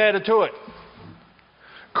prophets added to it.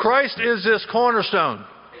 Christ is this cornerstone.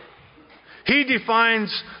 He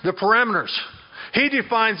defines the parameters. He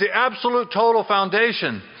defines the absolute total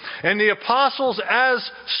foundation. And the apostles, as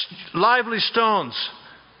lively stones,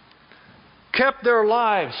 kept their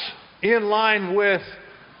lives in line with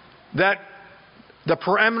the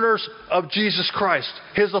parameters of Jesus Christ,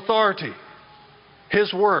 His authority,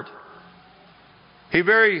 His word. He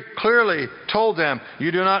very clearly told them,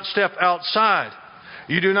 you do not step outside.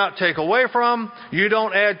 You do not take away from. You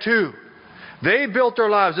don't add to. They built their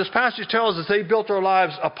lives. This passage tells us they built their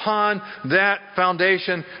lives upon that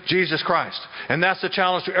foundation, Jesus Christ. And that's the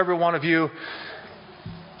challenge to every one of you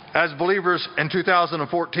as believers in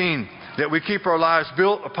 2014, that we keep our lives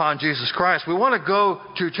built upon Jesus Christ. We want to go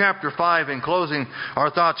to chapter 5 in closing our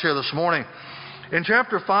thoughts here this morning. In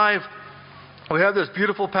chapter 5, we have this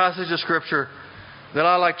beautiful passage of Scripture that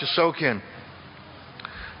I like to soak in.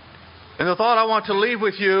 And the thought I want to leave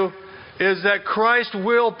with you is that Christ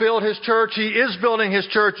will build His church. He is building His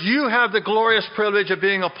church. You have the glorious privilege of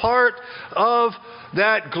being a part of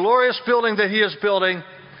that glorious building that He is building.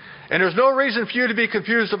 And there's no reason for you to be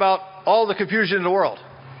confused about all the confusion in the world.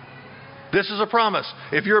 This is a promise.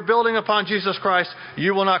 If you're building upon Jesus Christ,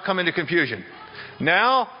 you will not come into confusion.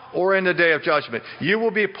 Now or in the day of judgment. You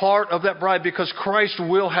will be part of that bride because Christ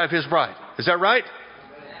will have His bride. Is that right?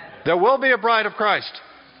 There will be a bride of Christ.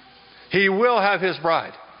 He will have His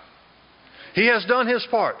bride. He has done His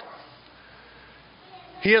part.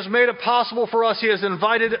 He has made it possible for us. He has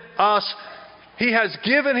invited us. He has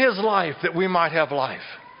given His life that we might have life.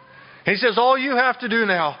 He says, all you have to do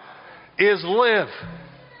now is live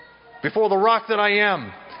before the rock that I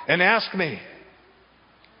am and ask me.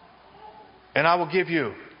 And I will give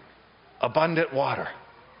you abundant water,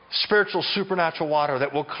 spiritual, supernatural water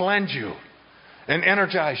that will cleanse you and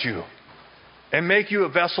energize you and make you a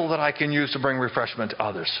vessel that I can use to bring refreshment to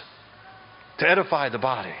others, to edify the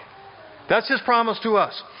body. That's His promise to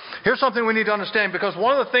us. Here's something we need to understand, because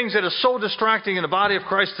one of the things that is so distracting in the body of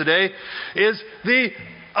Christ today is the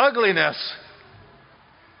ugliness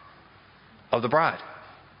of the bride.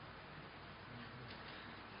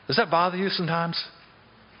 Does that bother you sometimes?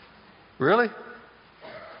 Really?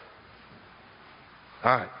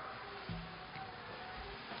 All right.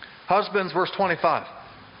 Husbands, verse 25.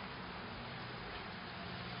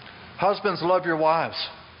 Husbands, love your wives,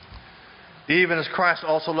 even as Christ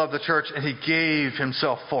also loved the church, and He gave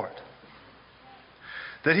Himself for it,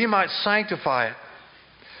 that He might sanctify it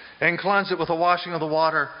and cleanse it with the washing of the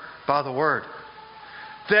water by the word,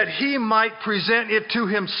 that He might present it to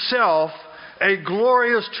Himself a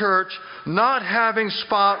glorious church, not having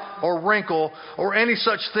spot or wrinkle or any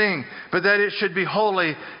such thing, but that it should be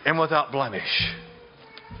holy and without blemish.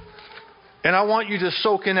 And I want you to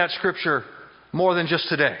soak in that Scripture more than just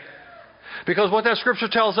today. Because what that Scripture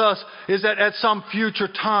tells us is that at some future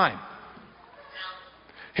time,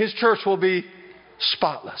 His church will be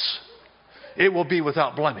spotless. It will be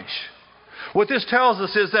without blemish. What this tells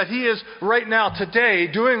us is that He is right now,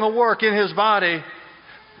 today, doing a work in His body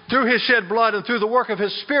through His shed blood and through the work of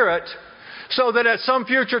His Spirit, so that at some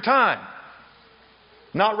future time,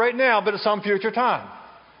 not right now, but at some future time,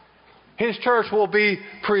 His church will be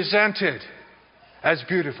presented as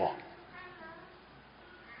beautiful.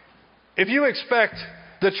 If you expect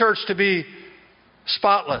the church to be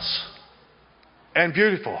spotless and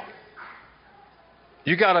beautiful,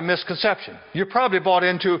 you got a misconception. You probably bought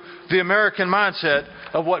into the American mindset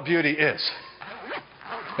of what beauty is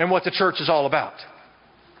and what the church is all about.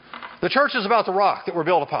 The church is about the rock that we're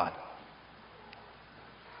built upon.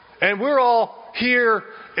 And we're all here.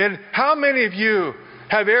 And how many of you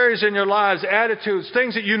have areas in your lives, attitudes,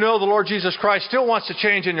 things that you know the Lord Jesus Christ still wants to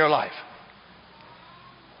change in your life?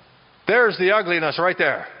 There's the ugliness right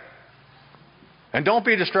there. And don't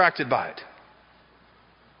be distracted by it.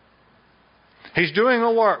 He's doing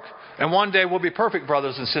a work. And one day we'll be perfect,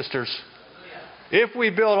 brothers and sisters. If we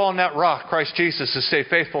build on that rock, Christ Jesus, and stay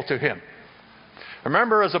faithful to Him. I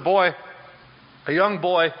remember as a young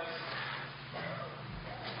boy,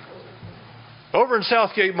 over in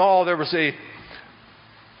Southgate Mall, there was a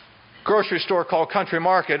grocery store called Country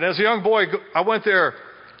Market. And as a young boy, I went there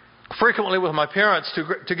frequently with my parents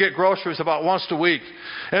to get groceries about once a week.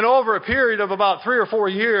 And over a period of about 3 or 4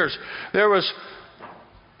 years, there was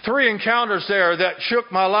 3 encounters there that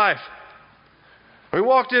shook my life. We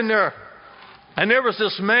walked in there, and there was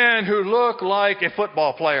this man who looked like a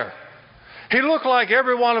football player. He looked like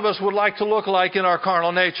every one of us would like to look like in our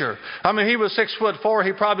carnal nature. I mean, he was 6'4".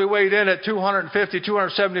 He probably weighed in at 250,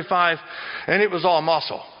 275, and it was all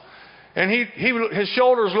muscle. And his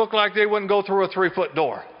shoulders looked like they wouldn't go through a 3-foot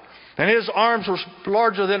door. And his arms were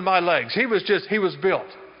larger than my legs. He was built.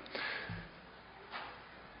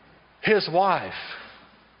 His wife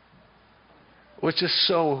was just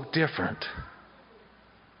so different.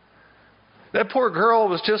 That poor girl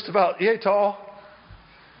was just about yay tall.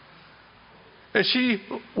 And she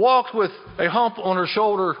walked with a hump on her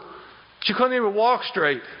shoulder. She couldn't even walk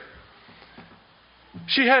straight.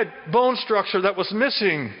 She had bone structure that was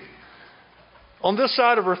missing. On this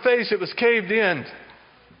side of her face, it was caved in.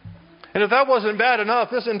 And if that wasn't bad enough,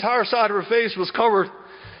 this entire side of her face was covered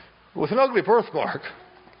with an ugly birthmark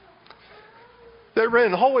that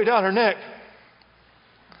ran the whole way down her neck.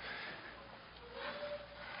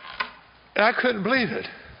 And I couldn't believe it.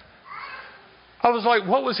 I was like,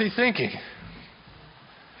 what was he thinking?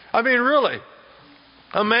 I mean, really,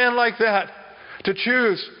 a man like that, to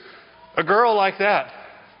choose a girl like that,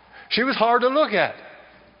 she was hard to look at.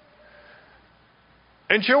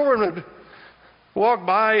 And children would walk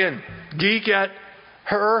by and geek at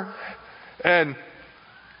her, and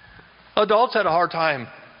adults had a hard time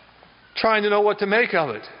trying to know what to make of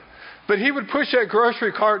it. But he would push that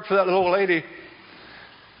grocery cart for that little lady,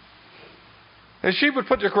 and she would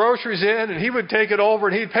put the groceries in, and he would take it over,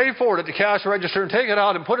 and he'd pay for it at the cash register and take it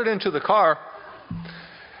out and put it into the car.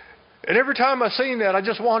 And every time I seen that, I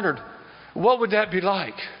just wondered, what would that be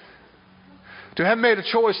like to have made a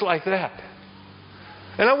choice like that?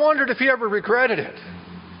 And I wondered if he ever regretted it.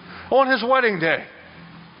 On his wedding day,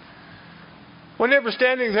 when they were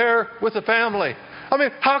standing there with the family. I mean,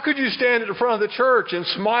 how could you stand at the front of the church and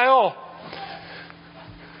smile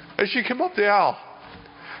as she came up the aisle,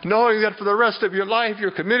 knowing that for the rest of your life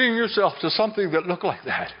you're committing yourself to something that looked like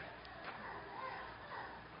that?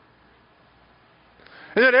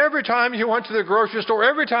 And that every time you went to the grocery store,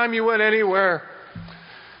 every time you went anywhere,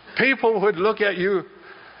 people would look at you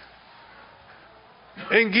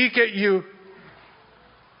and geek at you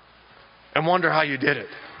and wonder how you did it.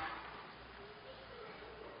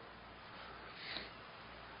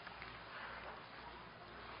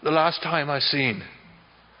 The last time I seen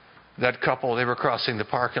that couple, they were crossing the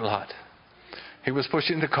parking lot. He was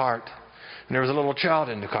pushing the cart, and there was a little child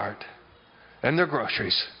in the cart, and their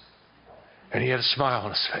groceries. And he had a smile on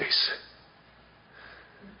his face.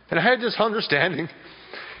 And I had this understanding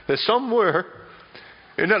that somewhere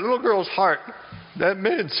in that little girl's heart, that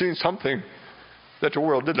man had seen something that the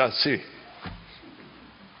world did not see.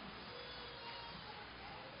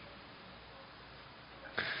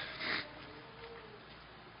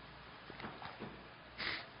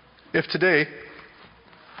 If today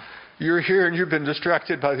you're here and you've been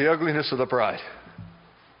distracted by the ugliness of the bride,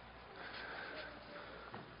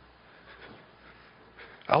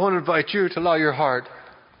 I want to invite you to allow your heart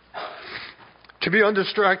to be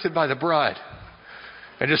undistracted by the bride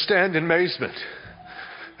and to stand in amazement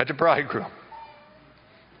at the bridegroom,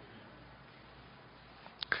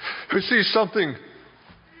 who sees something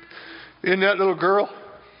in that little girl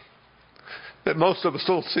that most of us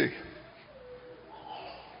don't see.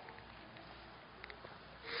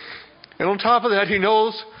 And on top of that, he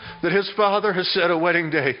knows that his Father has set a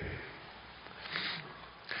wedding day.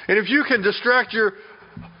 And if you can distract your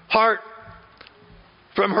heart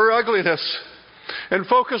from her ugliness and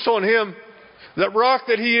focus on him, that rock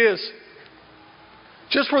that he is,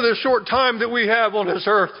 just for the short time that we have on this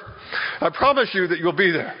earth, I promise you that you'll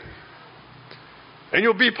be there. And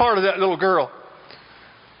you'll be part of that little girl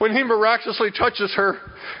when he miraculously touches her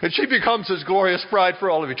and she becomes his glorious bride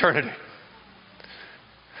for all of eternity.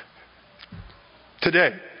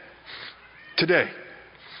 Today,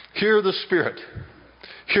 hear the Spirit,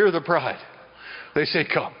 hear the bride. They say,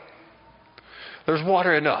 come. There's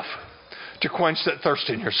water enough to quench that thirst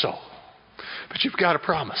in your soul. But you've got to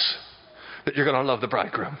promise that you're going to love the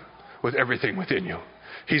bridegroom with everything within you.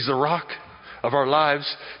 He's the rock of our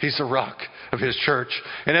lives. He's the rock of His church.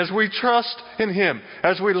 And as we trust in Him,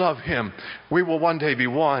 as we love Him, we will one day be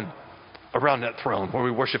one around that throne where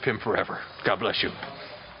we worship Him forever. God bless you.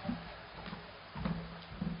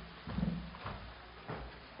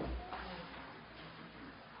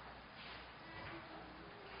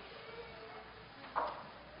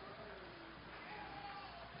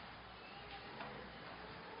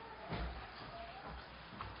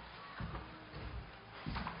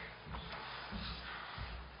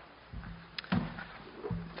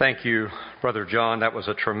 Thank you, Brother John. That was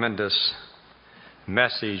a tremendous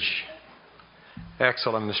message.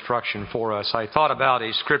 Excellent instruction for us. I thought about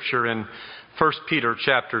a scripture in 1 Peter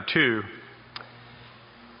chapter 2.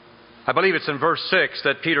 I believe it's in verse 6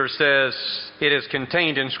 that Peter says, it is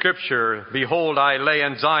contained in Scripture, "Behold, I lay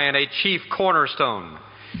in Zion a chief cornerstone,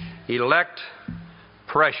 elect,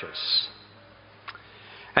 precious."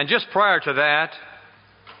 And just prior to that,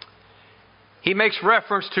 he makes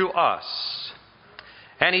reference to us.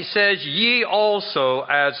 And he says, "Ye also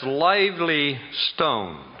as lively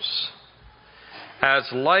stones,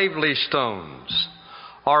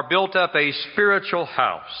 are built up a spiritual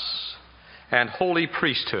house and holy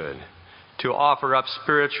priesthood to offer up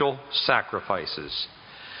spiritual sacrifices."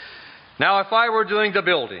 Now, if I were doing the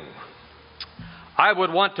building, I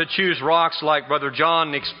would want to choose rocks like Brother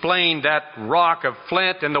John explained, that rock of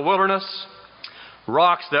flint in the wilderness,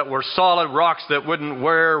 rocks that were solid, rocks that wouldn't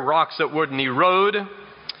wear, rocks that wouldn't erode.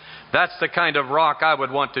 That's the kind of rock I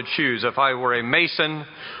would want to choose if I were a mason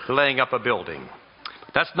laying up a building.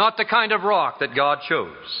 That's not the kind of rock that God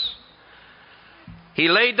chose. He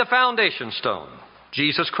laid the foundation stone,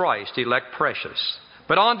 Jesus Christ, elect, precious.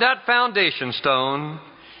 But on that foundation stone,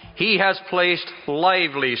 He has placed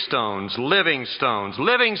lively stones, living stones.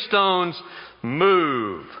 Living stones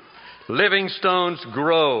move. Living stones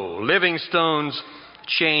grow. Living stones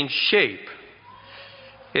change shape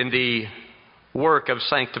in the work of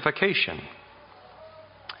sanctification.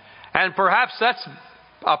 And perhaps that's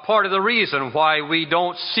a part of the reason why we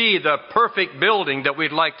don't see the perfect building that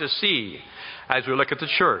we'd like to see as we look at the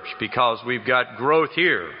church, because we've got growth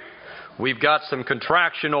here. We've got some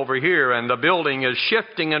contraction over here, and the building is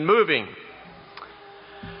shifting and moving.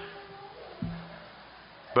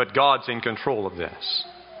 But God's in control of this.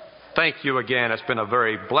 Thank you again. It's been a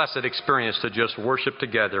very blessed experience to just worship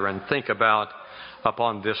together and think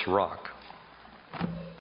upon this rock.